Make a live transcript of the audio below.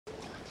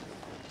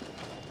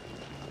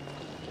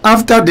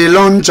After the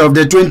launch of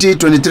the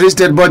 2023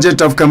 state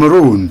budget of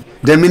Cameroon,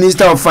 the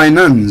Minister of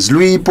Finance,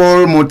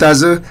 Louis-Paul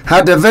Motaze,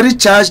 had a very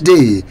charged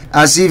day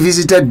as he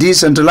visited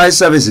decentralized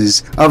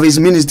services of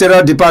his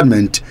ministerial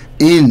department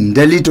in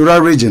the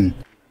Litoral region.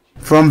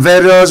 From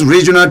various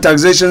regional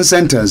taxation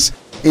centers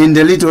in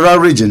the Litoral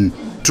region,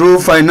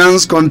 through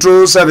finance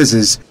control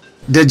services,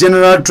 the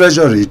General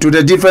Treasury to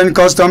the different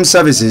customs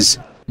services,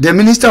 the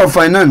Minister of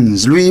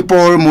Finance,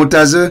 Louis-Paul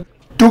Motaze,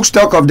 took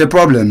stock of the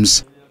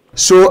problems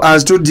so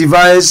as to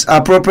devise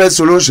appropriate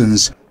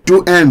solutions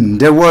to end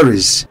the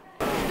worries.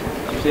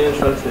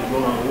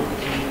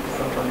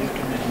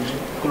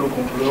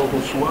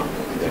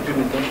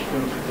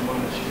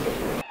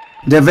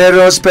 The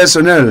various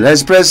personnel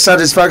expressed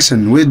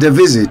satisfaction with the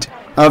visit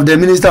of the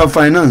Minister of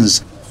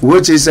Finance,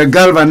 which is a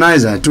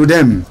galvanizer to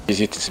them.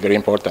 Visit is very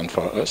important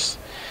for us,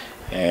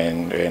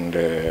 and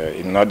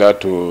in order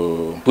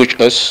to push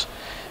us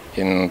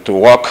to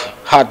work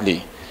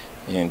hardly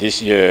in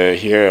this year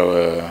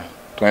here,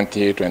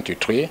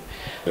 2023.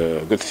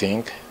 Good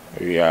thing.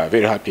 We are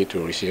very happy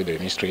to receive the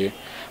Ministry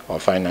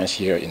of Finance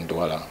here in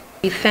Douala.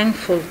 We're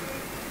thankful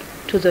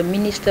to the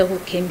minister who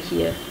came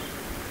here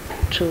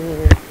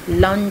to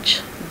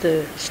launch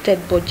the state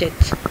budget.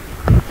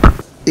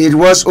 It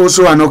was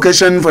also an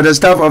occasion for the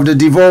staff of the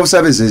devolved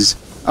services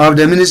of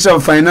the Ministry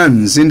of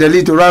Finance in the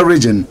Littoral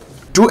region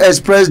to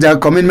express their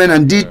commitment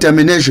and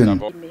determination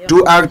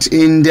to act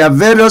in their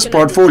various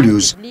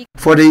portfolios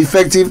for the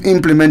effective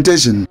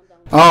implementation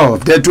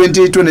of the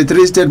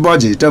 2023 state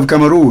budget of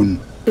Cameroon.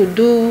 To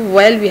do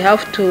well, we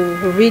have to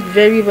read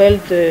very well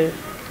the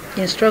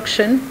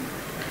instruction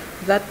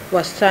that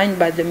was signed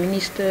by the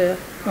minister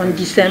on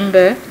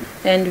December,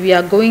 and we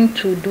are going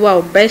to do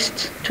our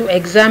best to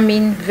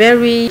examine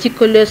very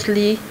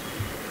meticulously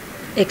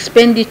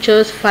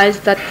expenditures files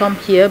that come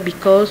here,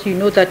 because you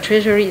know that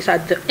Treasury is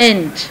at the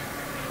end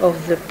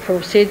of the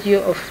procedure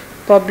of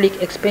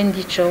public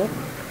expenditure,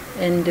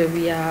 and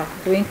we are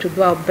going to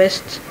do our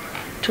best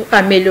to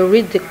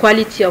ameliorate the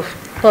quality of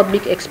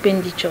public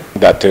expenditure.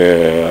 That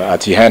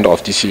at the end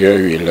of this year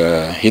we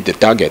will hit the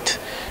target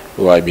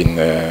who have been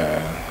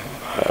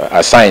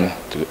assigned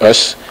to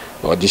us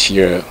for this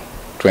year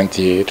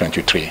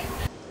 2023.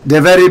 The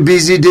very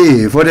busy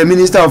day for the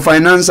Minister of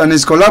Finance and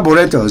his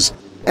collaborators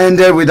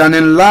ended with an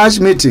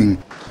enlarged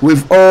meeting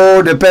with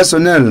all the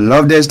personnel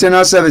of the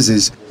external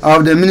services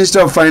of the Minister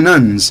of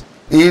Finance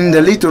in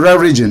the Littoral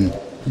region,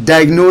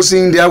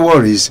 diagnosing their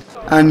worries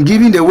and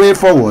giving the way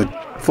forward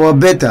for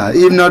better,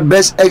 if not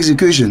best,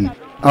 execution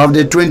of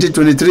the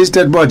 2023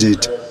 state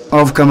budget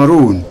of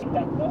Cameroon.